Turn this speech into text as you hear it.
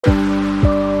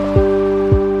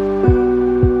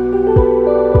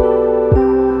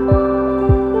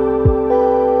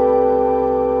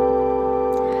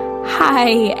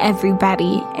Hi,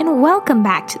 everybody, and welcome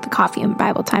back to the Coffee and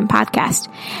Bible Time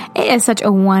podcast. It is such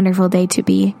a wonderful day to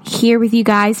be here with you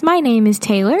guys. My name is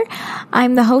Taylor.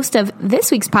 I'm the host of this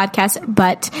week's podcast,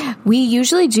 but we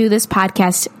usually do this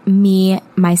podcast, me,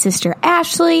 my sister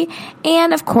Ashley,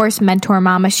 and of course, Mentor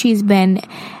Mama. She's been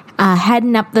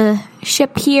heading up the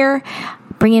ship here,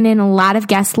 bringing in a lot of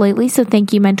guests lately. So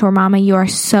thank you, Mentor Mama. You are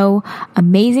so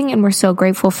amazing, and we're so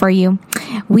grateful for you.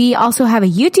 We also have a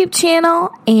YouTube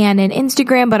channel and an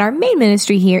Instagram, but our main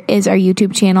ministry here is our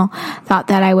YouTube channel. Thought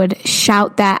that I would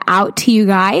shout that out to you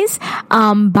guys.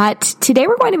 But today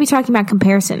we're going to be talking about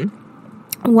comparison.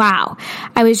 Wow.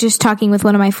 I was just talking with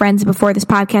one of my friends before this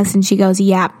podcast, and she goes,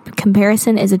 yeah,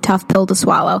 comparison is a tough pill to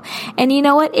swallow. And you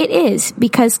know what? It is,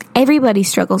 because everybody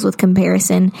struggles with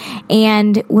comparison.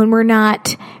 And when we're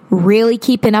not really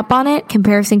keeping up on it,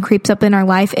 comparison creeps up in our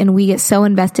life, and we get so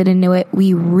invested into it,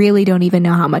 we really don't even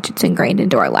know how much it's ingrained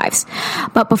into our lives.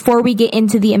 But before we get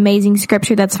into the amazing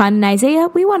scripture that's found in Isaiah,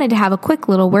 we wanted to have a quick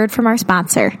little word from our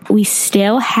sponsor. We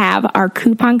still have our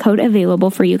coupon code available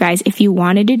for you guys if you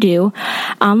wanted to do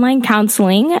online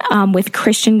counseling with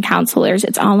Christian counselors.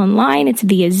 It's all online. It's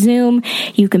via Zoom.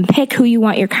 You can pick who you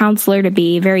want your counselor to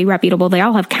be. Very reputable. They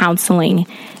all have counseling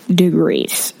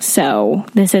degrees. So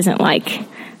this isn't like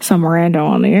some rando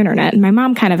on the internet. And my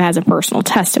mom kind of has a personal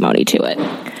testimony to it.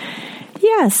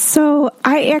 Yes, so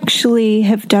I actually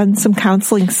have done some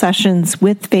counseling sessions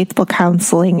with Faithful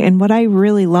Counseling, and what I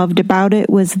really loved about it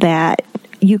was that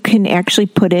you can actually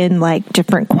put in like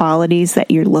different qualities that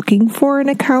you're looking for in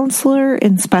a counselor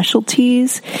and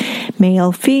specialties,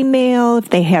 male, female,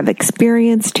 if they have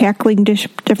experience tackling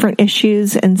different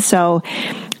issues. And so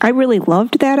I really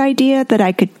loved that idea that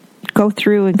I could go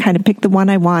through and kind of pick the one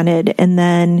I wanted. And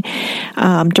then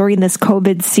during this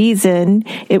COVID season,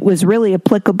 it was really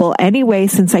applicable anyway,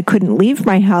 since I couldn't leave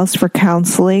my house for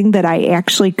counseling, that I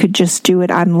actually could just do it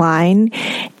online.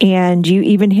 And you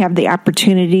even have the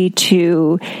opportunity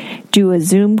to do a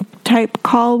Zoom type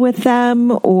call with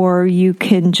them, or you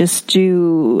can just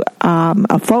do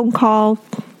a phone call,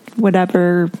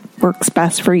 whatever works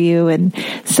best for you. And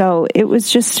so it was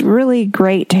just really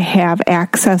great to have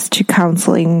access to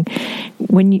counseling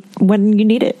when you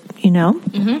need it, you know?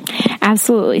 Mm-hmm.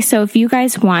 Absolutely. So if you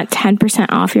guys want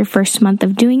 10% off your first month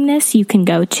of doing this, you can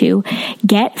go to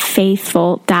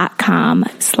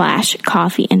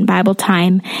getfaithful.com/coffee and Bible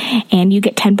time, and you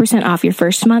get 10% off your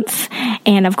first month.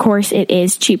 And of course, it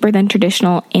is cheaper than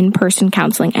traditional in-person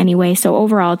counseling anyway. So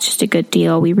overall, it's just a good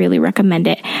deal. We really recommend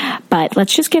it. But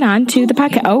let's just get on to the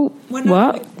podcast.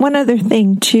 One other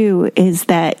thing too is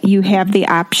that you have the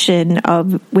option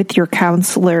of, with your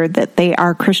counselor, that they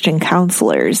are Christian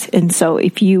counselors. And so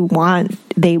if you want,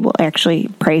 they will actually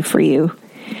pray for you,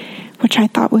 which I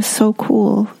thought was so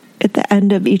cool. At the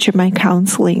end of each of my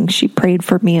counseling, she prayed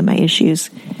for me and my issues.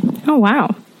 Oh,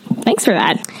 wow. Thanks for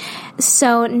that.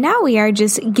 So now we are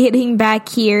just getting back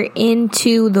here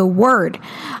into the Word.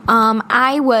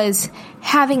 I was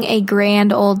having a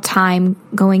grand old time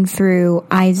going through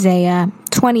Isaiah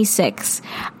 26.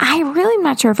 I really am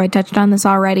not sure if I touched on this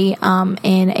already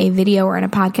in a video or in a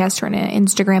podcast or in an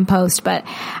Instagram post, but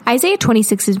Isaiah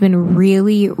 26 has been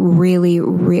really, really,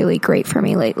 really great for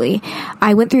me lately.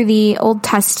 I went through the Old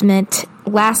Testament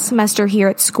last semester here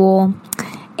at school,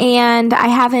 and I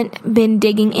haven't been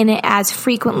digging in it as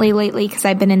frequently lately because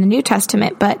I've been in the New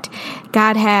Testament, but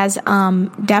God has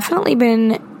definitely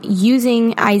been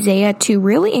using Isaiah to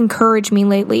really encourage me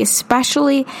lately,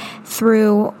 especially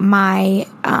through my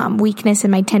weakness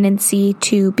and my tendency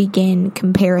to begin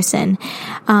comparison.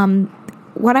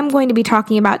 What I'm going to be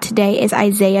talking about today is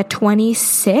Isaiah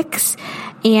 26,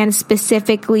 and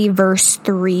specifically verse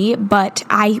 3, but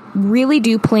I really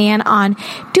do plan on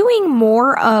doing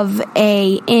more of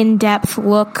a in-depth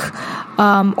look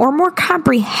or more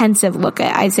comprehensive look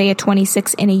at Isaiah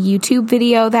 26 in a YouTube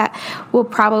video that will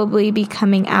probably be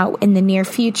coming out in the near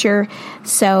future,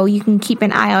 so you can keep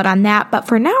an eye out on that. But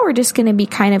for now, we're just going to be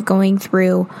kind of going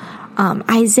through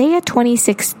Isaiah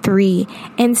 26:3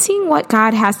 and seeing what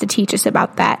God has to teach us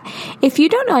about that. If you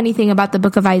don't know anything about the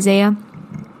book of Isaiah,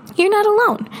 you're not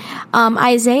alone.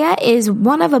 Isaiah is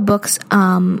one of the books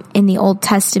in the Old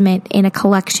Testament in a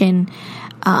collection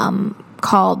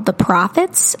called the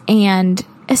Prophets, and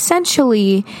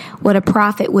essentially what a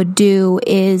prophet would do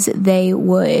is they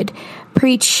would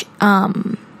preach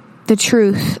the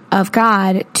truth of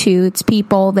God to its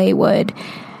people. They would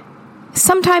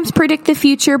sometimes predict the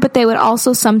future, but they would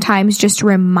also sometimes just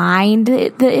remind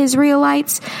the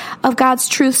Israelites of God's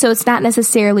truth. So it's not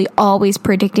necessarily always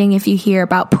predicting. If you hear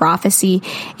about prophecy,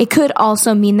 it could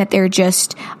also mean that they're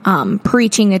just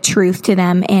preaching the truth to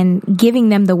them and giving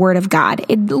them the word of God.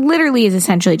 It literally is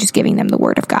essentially just giving them the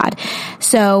word of God.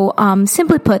 So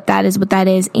simply put, that is what that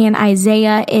is. And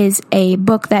Isaiah is a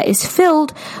book that is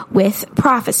filled with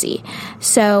prophecy.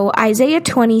 So Isaiah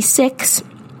 26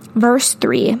 Verse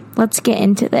 3, let's get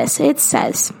into this. It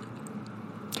says,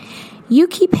 "You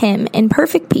keep him in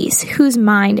perfect peace, whose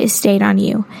mind is stayed on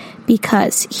you,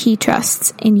 because he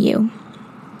trusts in you."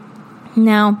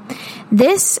 Now,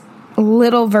 this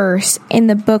little verse in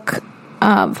the book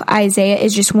of Isaiah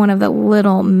is just one of the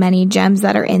little many gems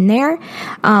that are in there,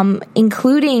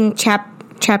 including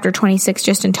chapter 26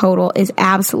 just in total is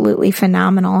absolutely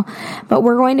phenomenal. But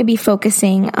we're going to be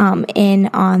focusing in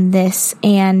on this,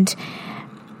 and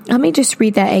let me just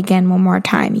read that again one more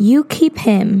time. "You keep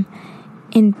him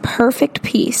in perfect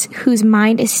peace, whose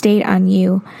mind is stayed on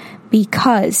you,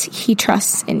 because he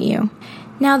trusts in you."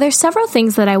 Now, there's several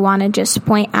things that I want to just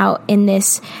point out in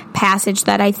this passage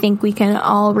that I think we can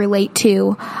all relate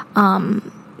to.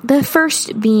 The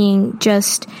first being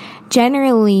just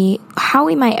generally how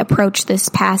we might approach this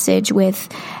passage with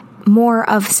more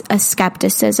of a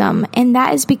skepticism. And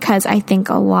that is because I think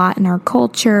a lot in our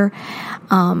culture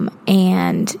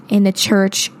and in the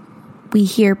church, we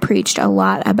hear preached a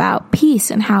lot about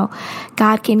peace and how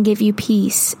God can give you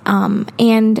peace.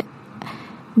 And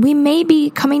we may be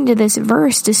coming to this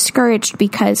verse discouraged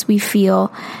because we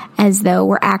feel as though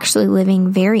we're actually living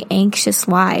very anxious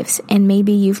lives. And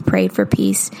maybe you've prayed for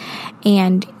peace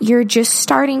and you're just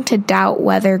starting to doubt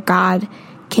whether God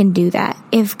can do that,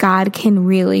 if God can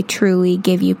really truly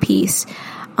give you peace.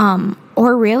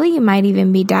 Or really, you might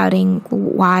even be doubting,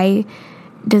 why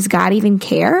does God even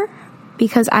care?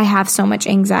 Because I have so much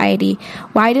anxiety.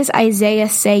 Why does Isaiah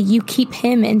say, "You keep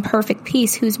him in perfect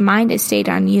peace, whose mind is stayed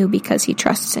on you, because he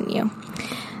trusts in you"?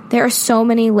 There are so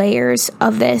many layers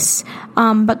of this.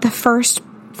 But the first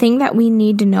thing that we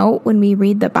need to know when we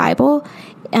read the Bible,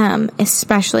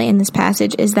 especially in this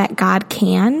passage, is that God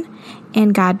can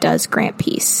and God does grant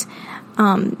peace.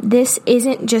 This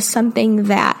isn't just something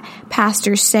that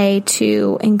pastors say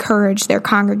to encourage their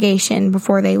congregation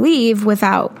before they leave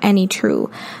without any true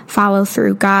follow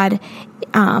through. God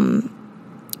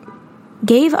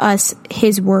gave us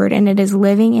his word, and it is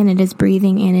living, and it is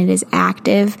breathing, and it is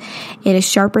active. It is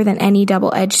sharper than any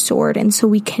double-edged sword. And so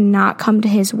we cannot come to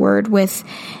his word with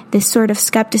this sort of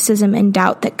skepticism and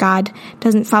doubt that God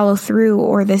doesn't follow through,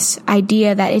 or this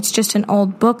idea that it's just an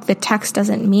old book, the text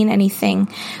doesn't mean anything.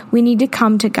 We need to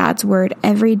come to God's word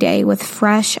every day with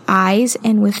fresh eyes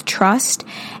and with trust,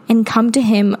 and come to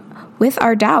him with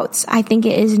our doubts. I think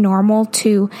it is normal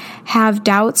to have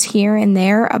doubts here and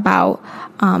there about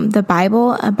the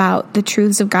Bible, about the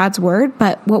truths of God's word,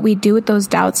 but what we do with those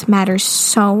doubts matters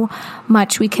so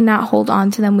much. We cannot hold on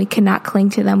to them. We cannot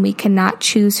cling to them. We cannot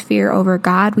choose fear over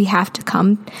God. We have to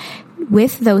come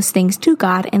with those things to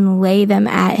God and lay them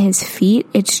at his feet.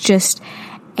 It's just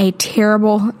a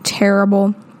terrible,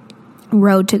 terrible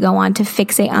road to go on, to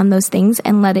fixate on those things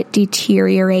and let it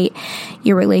deteriorate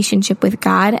your relationship with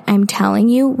God. I'm telling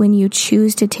you, when you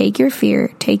choose to take your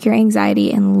fear, take your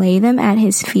anxiety, and lay them at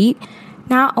his feet,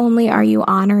 not only are you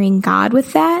honoring God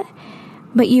with that,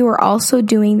 but you are also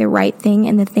doing the right thing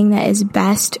and the thing that is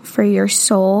best for your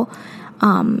soul.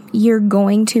 You're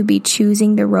going to be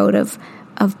choosing the road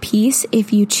of peace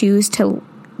if you choose to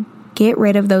get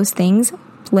rid of those things,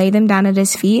 lay them down at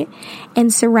his feet,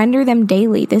 and surrender them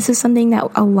daily. This is something that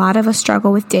a lot of us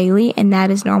struggle with daily, and that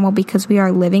is normal because we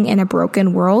are living in a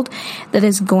broken world that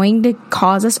is going to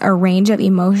cause us a range of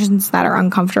emotions that are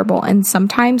uncomfortable, and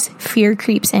sometimes fear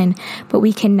creeps in, but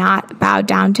we cannot bow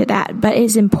down to that. But it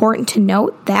is important to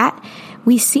note that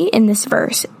we see in this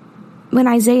verse, when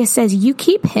Isaiah says, "You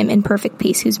keep him in perfect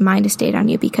peace, whose mind is stayed on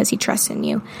you, because he trusts in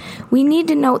you," we need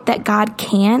to note that God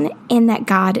can and that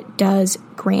God does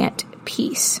grant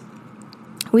peace.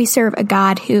 We serve a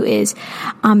God who is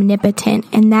omnipotent,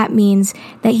 and that means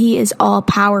that he is all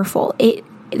powerful.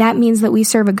 That means that we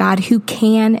serve a God who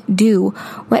can do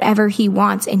whatever he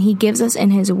wants, and he gives us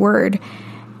in his word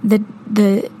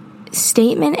the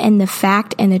statement and the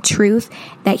fact and the truth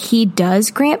that he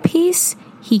does grant peace,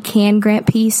 he can grant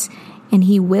peace, and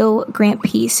he will grant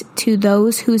peace to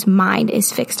those whose mind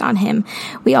is fixed on him.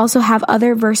 We also have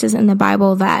other verses in the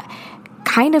Bible that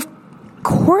kind of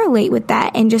correlate with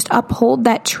that and just uphold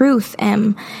that truth.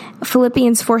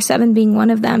 Philippians 4:7 being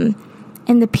one of them.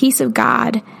 "And the peace of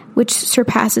God, which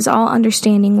surpasses all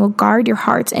understanding, will guard your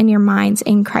hearts and your minds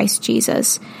in Christ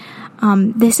Jesus."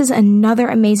 This is another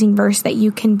amazing verse that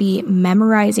you can be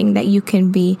memorizing, that you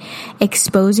can be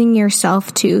exposing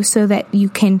yourself to, so that you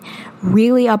can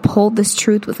really uphold this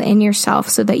truth within yourself,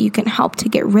 so that you can help to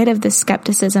get rid of the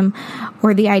skepticism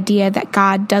or the idea that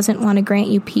God doesn't want to grant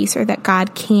you peace, or that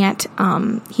God can't,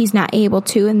 he's not able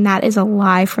to, and that is a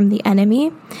lie from the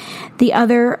enemy. The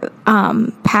other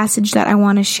passage that I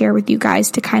want to share with you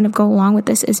guys to kind of go along with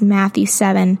this is Matthew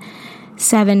 7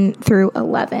 through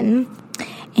 11.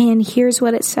 And here's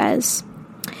what it says.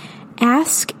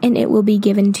 Ask and it will be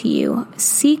given to you.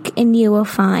 Seek and you will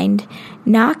find.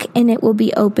 Knock and it will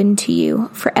be opened to you.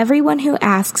 For everyone who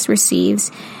asks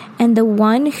receives, and the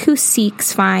one who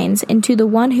seeks finds, and to the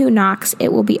one who knocks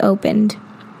it will be opened.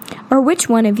 Or which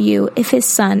one of you, if his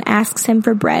son asks him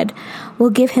for bread,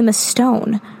 will give him a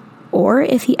stone? Or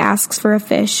if he asks for a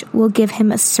fish, will give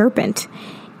him a serpent?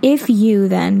 If you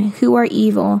then, who are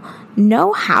evil,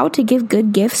 know how to give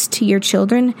good gifts to your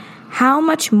children, how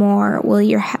much more will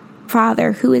your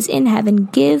Father who is in heaven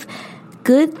give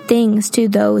good things to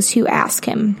those who ask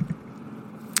him?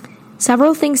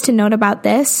 Several things to note about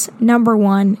this. Number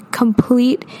one,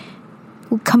 completely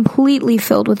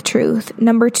filled with truth.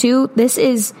 Number two, this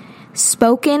is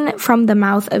spoken from the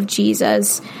mouth of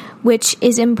Jesus, which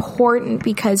is important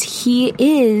because he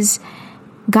is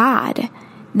God.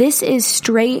 This is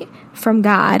straight from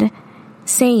God,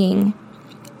 saying,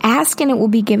 ask and it will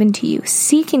be given to you.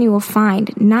 Seek and you will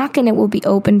find. Knock and it will be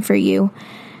open for you.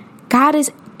 God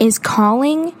is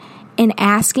calling and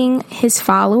asking his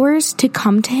followers to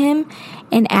come to him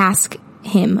and ask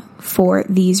him for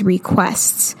these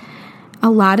requests. A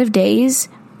lot of days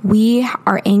we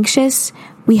are anxious.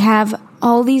 We have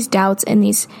all these doubts and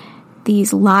these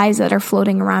lies that are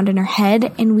floating around in our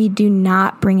head, and we do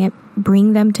not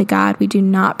bring them to God. We do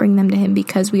not bring them to him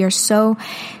because we are so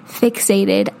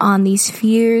fixated on these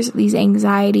fears, these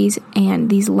anxieties, and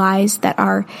these lies that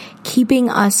are keeping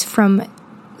us from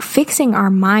fixing our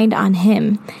mind on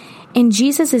him. And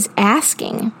Jesus is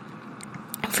asking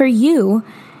for you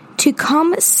to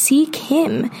come seek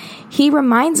him. He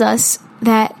reminds us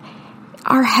that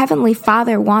our Heavenly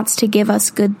Father wants to give us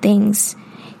good things.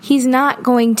 He's not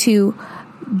going to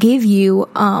give you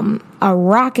a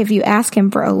rock if you ask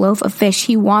him for a loaf of fish.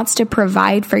 He wants to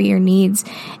provide for your needs.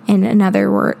 In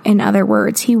other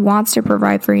words, he wants to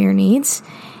provide for your needs.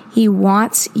 He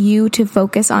wants you to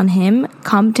focus on him,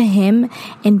 come to him,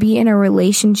 and be in a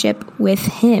relationship with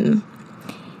him.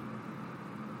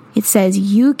 It says,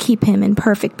 you keep him in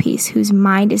perfect peace, whose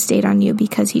mind is stayed on you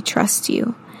because he trusts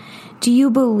you. Do you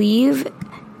believe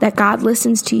that God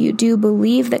listens to you? Do you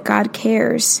believe that God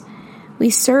cares? We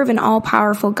serve an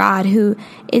all-powerful God who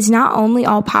is not only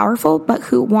all-powerful, but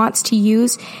who wants to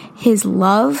use his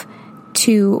love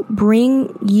to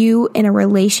bring you in a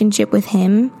relationship with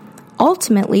him.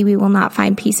 Ultimately, we will not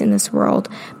find peace in this world,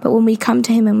 but when we come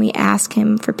to him and we ask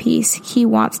him for peace, he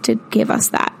wants to give us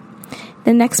that.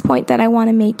 The next point that I want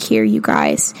to make here, you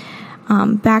guys,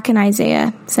 back in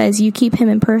Isaiah, says, you keep him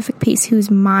in perfect peace, whose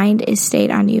mind is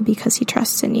stayed on you because he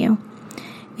trusts in you.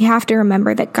 We have to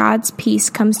remember that God's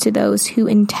peace comes to those who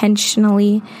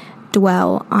intentionally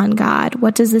dwell on God.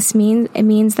 What does this mean? It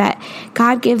means that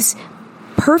God gives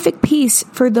perfect peace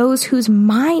for those whose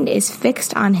mind is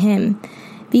fixed on him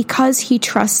because he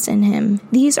trusts in him.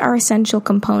 These are essential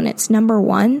components. Number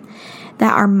one,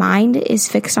 that our mind is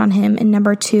fixed on him. And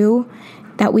number two,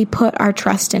 that we put our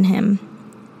trust in him.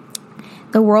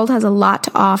 The world has a lot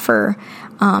to offer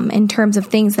in terms of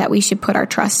things that we should put our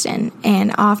trust in.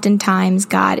 And oftentimes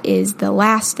God is the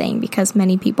last thing, because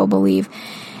many people believe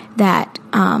that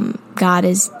God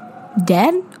is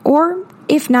dead, or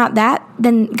if not that,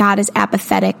 then God is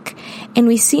apathetic. And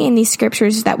we see in these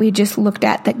scriptures that we just looked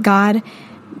at that God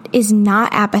is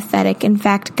not apathetic. In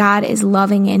fact, God is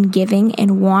loving and giving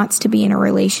and wants to be in a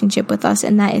relationship with us.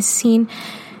 And that is seen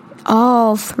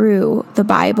all through the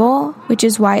Bible, which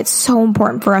is why it's so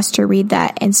important for us to read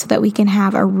that, and so that we can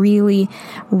have a really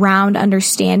round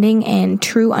understanding and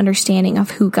true understanding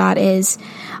of who God is.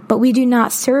 But we do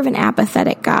not serve an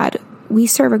apathetic God. We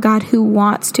serve a God who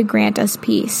wants to grant us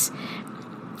peace.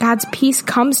 God's peace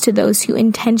comes to those who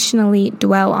intentionally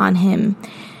dwell on him.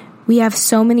 We have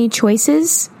so many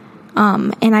choices,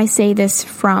 and I say this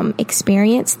from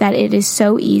experience, that it is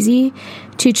so easy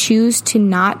to choose to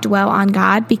not dwell on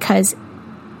God because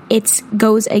it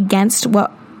goes against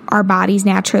what our bodies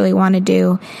naturally want to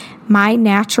do. My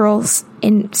natural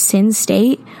sin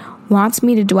state wants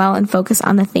me to dwell and focus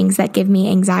on the things that give me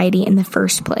anxiety in the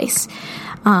first place.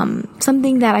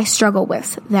 Something that I struggle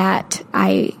with, that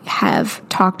I have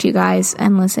talked to you guys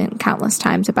and listened countless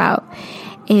times about,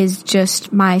 is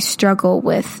just my struggle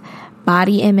with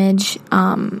body image,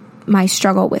 my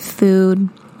struggle with food.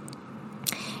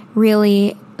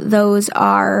 Really, those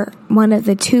are one of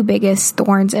the two biggest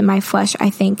thorns in my flesh, I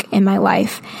think, in my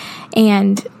life.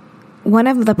 And one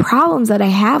of the problems that I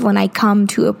have when I come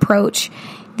to approach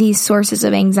these sources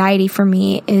of anxiety for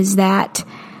me is that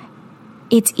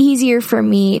it's easier for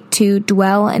me to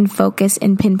dwell and focus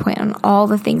and pinpoint on all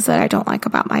the things that I don't like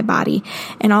about my body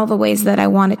and all the ways that I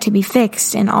want it to be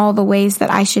fixed and all the ways that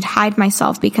I should hide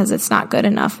myself because it's not good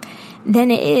enough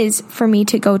than it is for me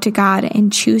to go to God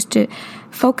and choose to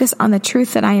focus on the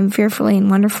truth that I am fearfully and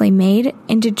wonderfully made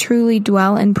and to truly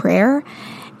dwell in prayer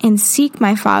and seek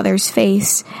my Father's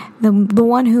face, the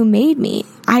one who made me.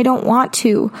 I don't want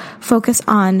to focus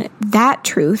on that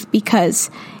truth because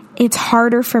it's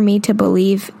harder for me to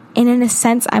believe. And in a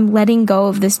sense, I'm letting go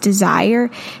of this desire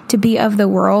to be of the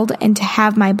world and to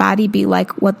have my body be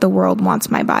like what the world wants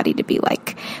my body to be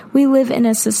like. We live in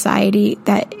a society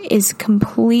that is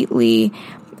completely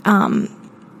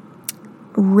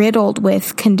riddled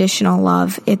with conditional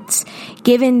love. It's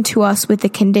given to us with a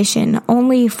condition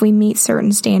only if we meet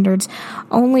certain standards,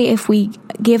 only if we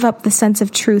give up the sense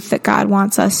of truth that God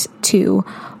wants us to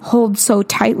hold so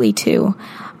tightly to.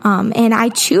 And I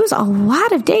choose a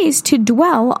lot of days to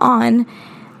dwell on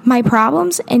my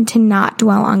problems and to not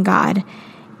dwell on God.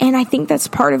 And I think that's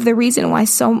part of the reason why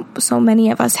so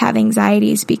many of us have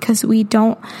anxieties, because we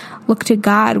don't look to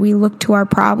God. We look to our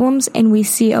problems and we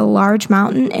see a large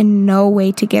mountain and no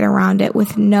way to get around it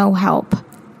with no help.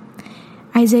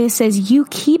 Isaiah says, "You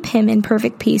keep him in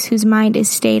perfect peace whose mind is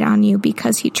stayed on you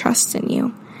because he trusts in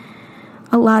you."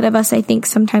 A lot of us, I think,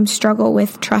 sometimes struggle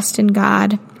with trust in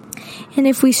God. And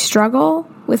if we struggle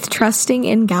with trusting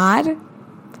in God,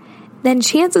 then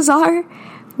chances are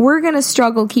we're going to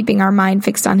struggle keeping our mind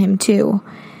fixed on him too.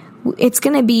 It's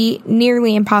going to be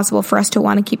nearly impossible for us to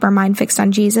want to keep our mind fixed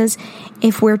on Jesus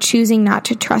if we're choosing not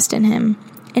to trust in him.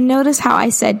 And notice how I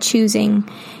said choosing,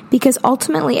 because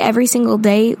ultimately every single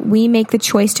day we make the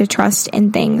choice to trust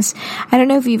in things. I don't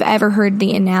know if you've ever heard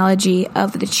the analogy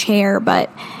of the chair, but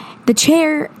a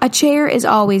chair is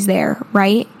always there,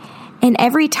 right? And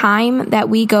every time that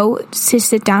we go to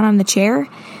sit down on the chair,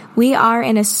 we are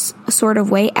in a sort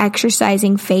of way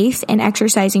exercising faith and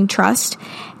exercising trust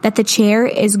that the chair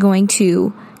is going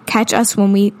to catch us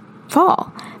when we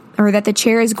fall, or that the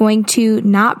chair is going to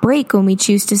not break when we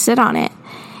choose to sit on it.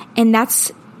 And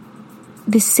that's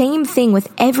the same thing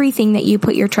with everything that you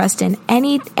put your trust in.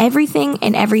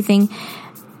 Everything.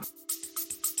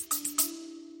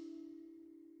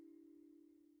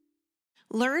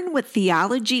 Learn what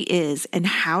theology is and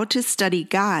how to study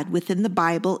God within the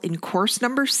Bible in course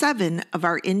number 7 of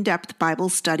our In-Depth Bible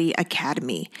Study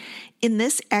Academy. In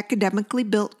this academically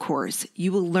built course,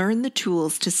 you will learn the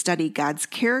tools to study God's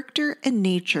character and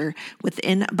nature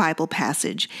within a Bible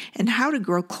passage and how to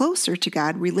grow closer to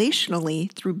God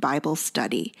relationally through Bible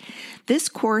study. This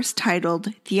course,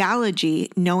 titled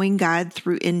Theology, Knowing God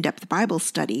Through In-Depth Bible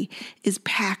Study, is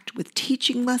packed with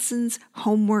teaching lessons,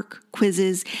 homework,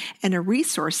 quizzes, and a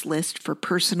resource list for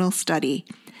personal study.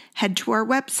 Head to our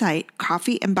website,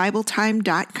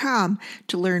 coffeeandbibletime.com,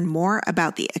 to learn more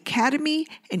about the Academy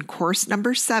and course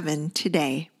number 7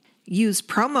 today. Use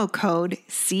promo code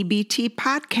CBT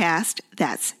Podcast,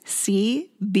 that's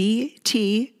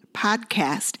CBT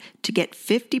Podcast, to get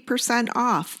 50%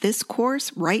 off this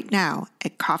course right now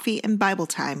at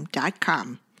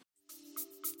coffeeandbibletime.com.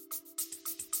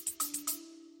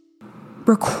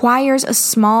 Requires a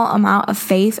small amount of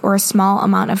faith or a small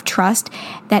amount of trust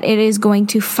that it is going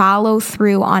to follow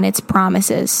through on its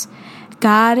promises.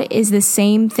 God is the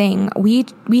same thing. We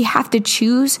have to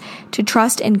choose to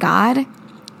trust in God,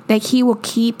 that he will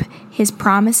keep his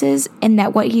promises and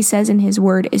that what he says in his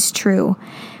word is true.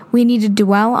 We need to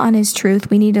dwell on his truth.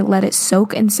 We need to let it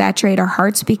soak and saturate our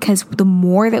hearts, because the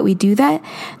more that we do that,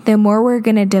 the more we're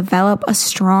going to develop a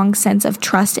strong sense of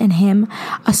trust in him,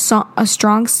 a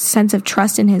strong sense of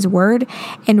trust in his word,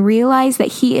 and realize that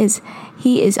he is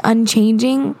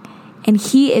unchanging and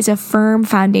he is a firm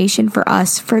foundation for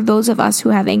us, for those of us who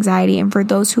have anxiety and for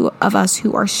those of us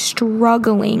who are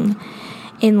struggling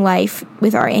in life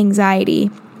with our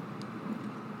anxiety.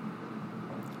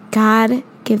 God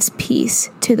gives peace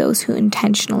to those who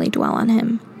intentionally dwell on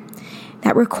him.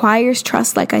 That requires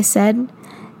trust, like I said,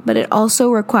 but it also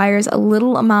requires a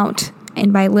little amount,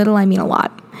 and by little I mean a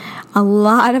lot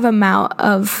of amount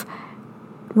of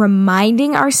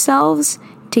reminding ourselves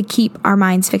to keep our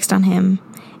minds fixed on him,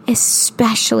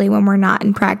 especially when we're not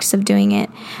in practice of doing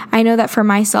it. I know that for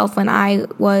myself, when I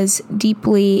was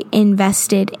deeply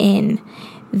invested in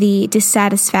the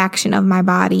dissatisfaction of my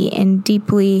body and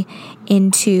deeply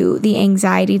into the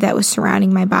anxiety that was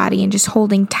surrounding my body and just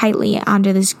holding tightly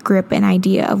onto this grip and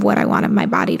idea of what I wanted my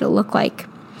body to look like.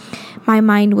 My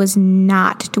mind was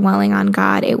not dwelling on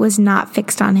God. It was not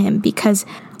fixed on Him, because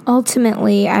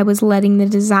ultimately I was letting the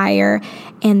desire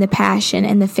and the passion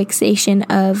and the fixation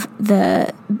of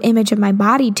the image of my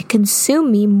body to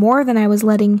consume me more than I was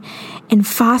letting and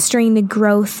fostering the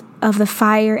growth of the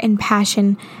fire and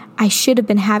passion I should have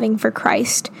been having for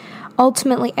Christ.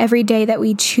 Ultimately, every day that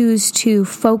we choose to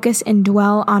focus and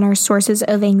dwell on our sources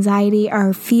of anxiety,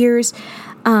 our fears,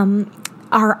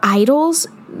 our idols,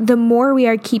 the more we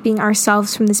are keeping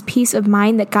ourselves from this peace of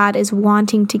mind that God is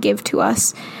wanting to give to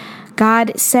us.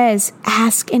 God says,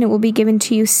 ask and it will be given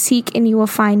to you, seek and you will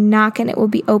find, knock and it will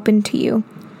be opened to you.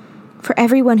 For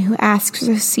everyone who asks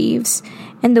receives,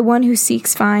 and the one who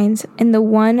seeks finds, and the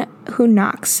one who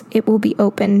knocks it will be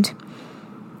opened.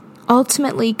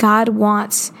 Ultimately, God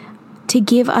wants to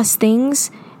give us things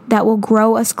that will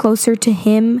grow us closer to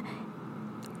Him,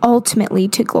 ultimately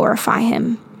to glorify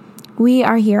Him. We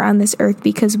are here on this earth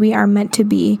because we are meant to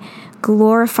be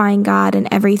glorifying God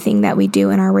in everything that we do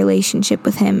in our relationship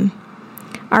with Him.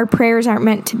 Our prayers aren't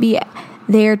meant to be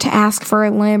there to ask for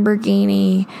a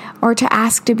Lamborghini or to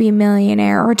ask to be a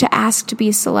millionaire or to ask to be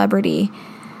a celebrity.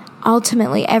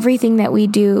 Ultimately, everything that we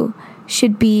do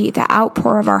should be the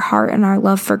outpour of our heart and our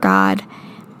love for God,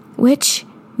 which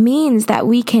means that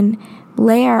we can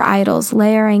lay our idols,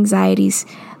 lay our anxieties,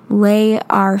 lay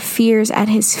our fears at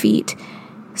His feet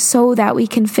so that we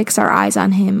can fix our eyes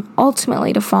on Him,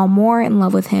 ultimately to fall more in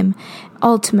love with Him,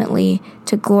 ultimately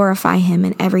to glorify Him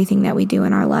in everything that we do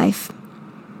in our life.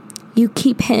 You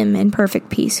keep Him in perfect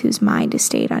peace whose mind is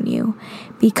stayed on you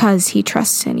because He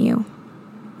trusts in you.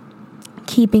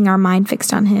 Keeping our mind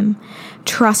fixed on Him,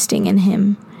 trusting in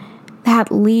Him,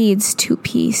 that leads to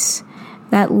peace.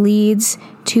 That leads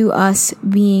to us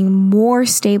being more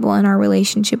stable in our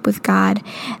relationship with God.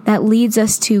 That leads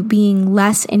us to being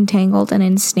less entangled and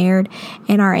ensnared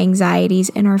in our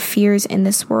anxieties and our fears in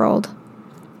this world.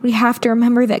 We have to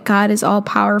remember that God is all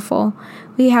powerful.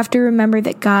 We have to remember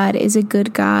that God is a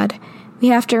good God. We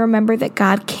have to remember that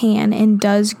God can and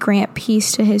does grant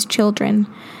peace to His children.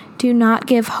 Do not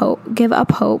give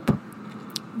up hope.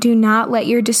 Do not let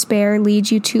your despair lead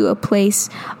you to a place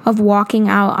of walking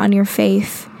out on your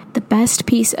faith. The best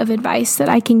piece of advice that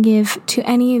I can give to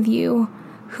any of you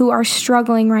who are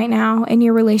struggling right now in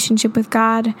your relationship with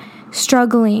God,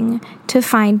 struggling to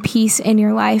find peace in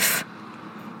your life,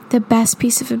 the best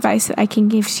piece of advice that I can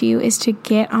give to you is to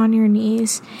get on your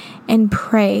knees and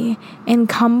pray and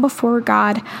come before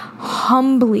God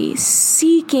humbly,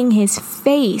 seeking His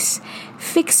face,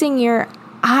 fixing your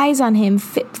eyes on Him,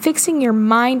 fixing your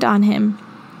mind on Him,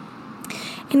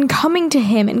 and coming to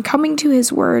Him and coming to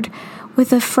His Word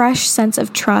with a fresh sense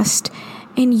of trust.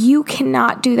 And you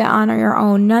cannot do that on your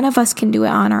own. None of us can do it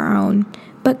on our own.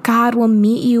 But God will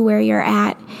meet you where you're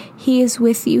at. He is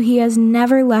with you. He has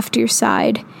never left your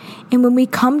side. And when we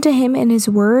come to Him in His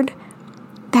Word,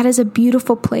 that is a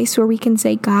beautiful place where we can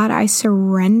say, God, I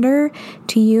surrender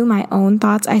to you my own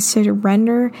thoughts. I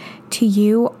surrender to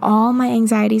you all my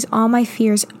anxieties, all my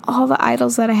fears, all the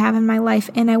idols that I have in my life.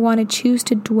 And I want to choose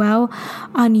to dwell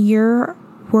on your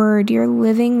Word, your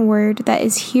living Word that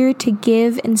is here to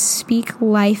give and speak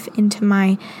life into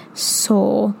my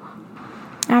soul.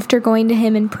 After going to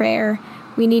Him in prayer,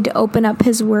 we need to open up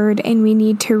His Word and we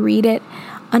need to read it,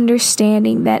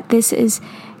 understanding that this is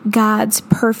God's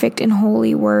perfect and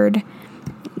holy Word,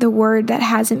 the Word that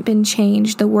hasn't been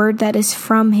changed, the Word that is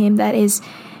from Him, that is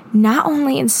not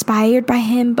only inspired by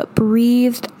Him, but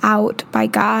breathed out by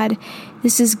God.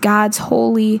 This is God's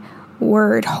holy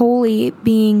Word, holy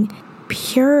being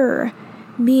pure,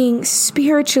 being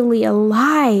spiritually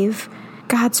alive,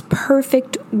 God's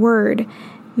perfect Word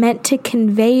meant to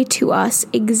convey to us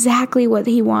exactly what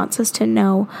He wants us to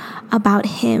know about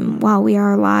Him while we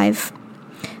are alive.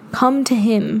 Come to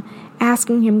Him,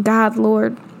 asking Him, God,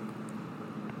 Lord,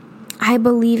 I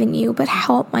believe in you, but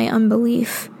help my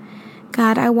unbelief.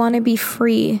 God, I want to be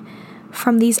free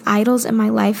from these idols in my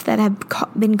life that have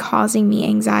been causing me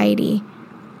anxiety.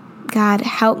 God,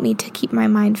 help me to keep my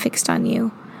mind fixed on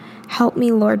you. Help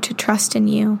me, Lord, to trust in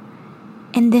you.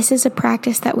 And this is a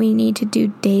practice that we need to do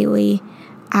daily,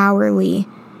 hourly,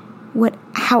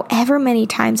 however many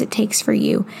times it takes for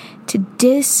you to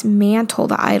dismantle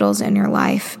the idols in your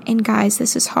life. And guys,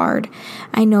 this is hard.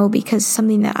 I know, because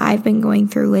something that I've been going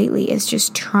through lately is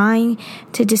just trying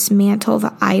to dismantle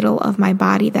the idol of my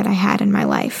body that I had in my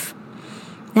life.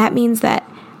 That means that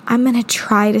I'm going to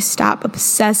try to stop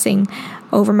obsessing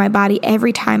over my body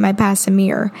every time I pass a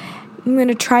mirror. I'm going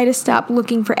to try to stop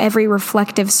looking for every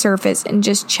reflective surface and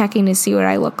just checking to see what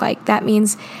I look like. That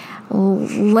means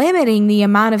limiting the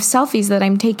amount of selfies that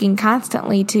I'm taking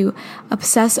constantly to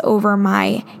obsess over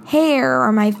my hair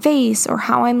or my face or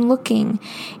how I'm looking.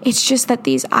 It's just that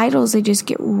these idols, they just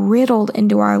get riddled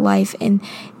into our life, and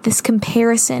this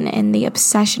comparison and the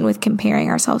obsession with comparing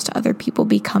ourselves to other people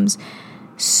becomes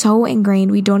so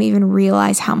ingrained we don't even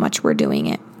realize how much we're doing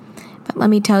it. But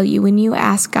let me tell you, when you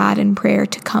ask God in prayer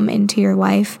to come into your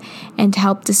life and to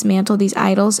help dismantle these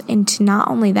idols, and to not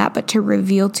only that, but to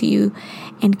reveal to you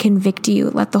and convict you,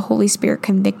 let the Holy Spirit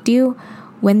convict you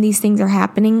when these things are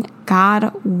happening,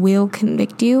 God will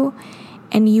convict you,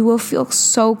 and you will feel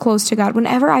so close to God.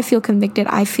 Whenever I feel convicted,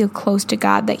 I feel close to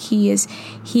God, that He is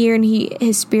here and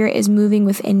His Spirit is moving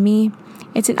within me.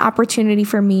 It's an opportunity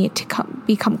for me to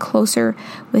become closer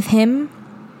with Him.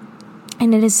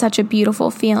 And it is such a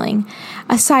beautiful feeling.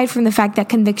 Aside from the fact that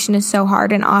conviction is so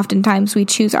hard and oftentimes we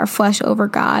choose our flesh over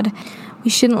God,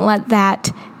 we shouldn't let that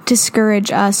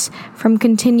discourage us from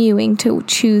continuing to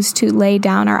choose to lay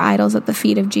down our idols at the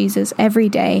feet of Jesus every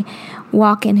day,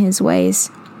 walk in His ways.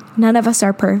 None of us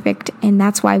are perfect, and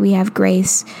that's why we have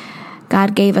grace.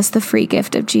 God gave us the free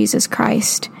gift of Jesus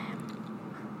Christ,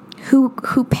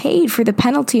 who paid for the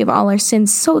penalty of all our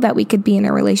sins so that we could be in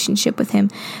a relationship with Him,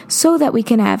 so that we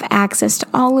can have access to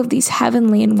all of these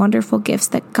heavenly and wonderful gifts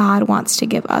that God wants to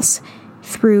give us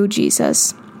through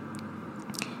Jesus.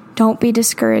 Don't be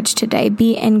discouraged today.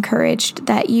 Be encouraged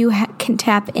that you can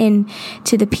tap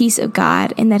into the peace of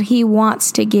God, and that He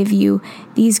wants to give you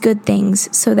these good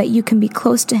things so that you can be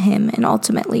close to Him and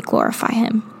ultimately glorify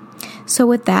Him. So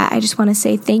with that, I just want to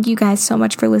say thank you guys so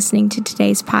much for listening to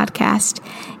today's podcast.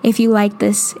 If you like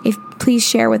this, please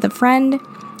share with a friend.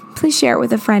 Please share it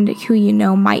with a friend who you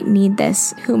know might need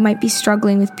this, who might be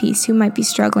struggling with peace, who might be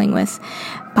struggling with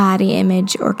body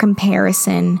image or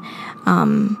comparison.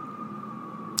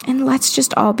 And let's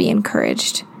just all be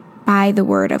encouraged by the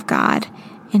Word of God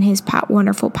and His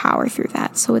wonderful power through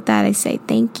that. So with that, I say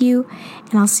thank you,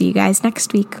 and I'll see you guys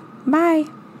next week. Bye.